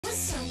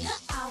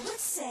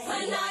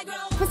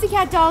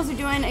Pussycat dolls are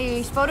doing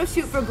a photo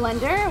shoot for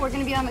Blender. We're going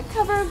to be on the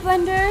cover of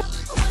Blender.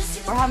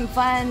 We're having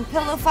fun,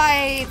 pillow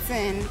fights,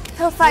 and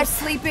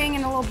sleeping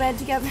in a little bed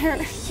together.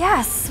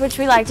 Yes, which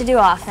we like to do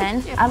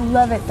often. I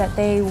love it that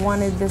they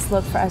wanted this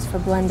look for us for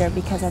Blender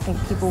because I think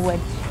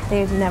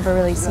they've never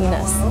really seen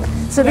us.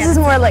 So this is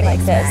more like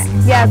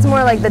this. Yeah, it's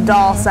more like the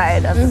doll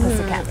side of the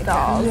Pussycat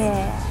dolls.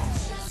 Yeah.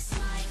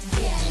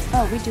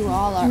 Oh, we do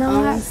all our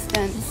own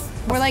stunts.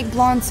 We're like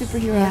blonde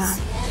superheroes. Yeah.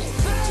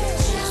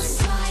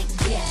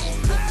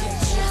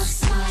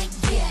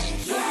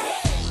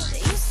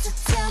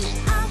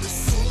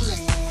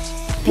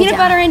 Peanut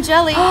butter and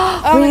jelly.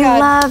 Oh we my God.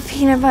 love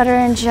peanut butter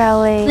and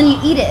jelly. Then you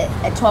eat it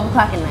at 12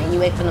 o'clock at night. You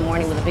wake up in the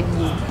morning with a big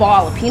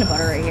ball of peanut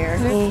butter right here.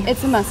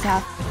 It's a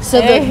must-have. So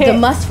the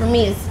must for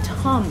me is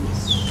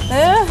Tums.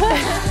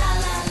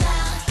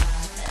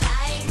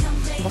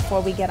 Before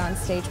we get on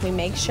stage, we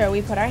make sure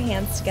we put our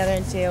hands together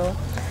and do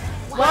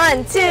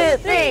 1, 2,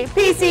 3,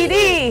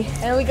 PCD,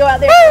 and we go out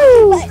there.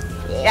 Woo!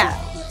 Yeah.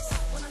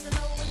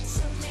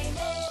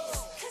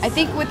 I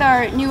think with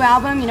our new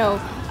album, you know,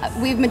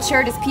 we've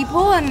matured as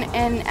people,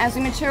 and as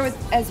we mature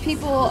as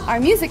people, our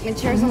music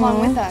matures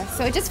along with us.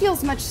 So it just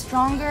feels much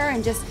stronger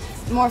and just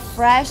more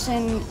fresh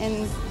and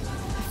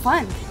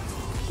fun.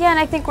 Yeah, and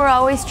I think we're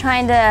always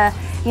trying to,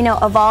 you know,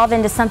 evolve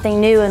into something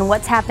new and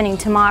what's happening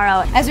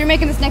tomorrow. As we were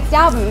making this next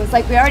album, it was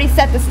like we already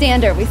set the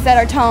standard, we set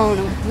our tone,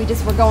 and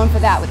we're going for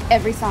that with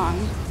every song.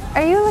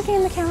 Are you looking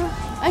in the camera?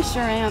 I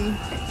sure am.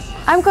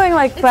 I'm going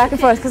like back and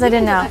forth because I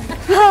didn't know.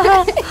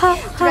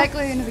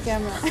 Directly into the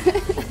camera.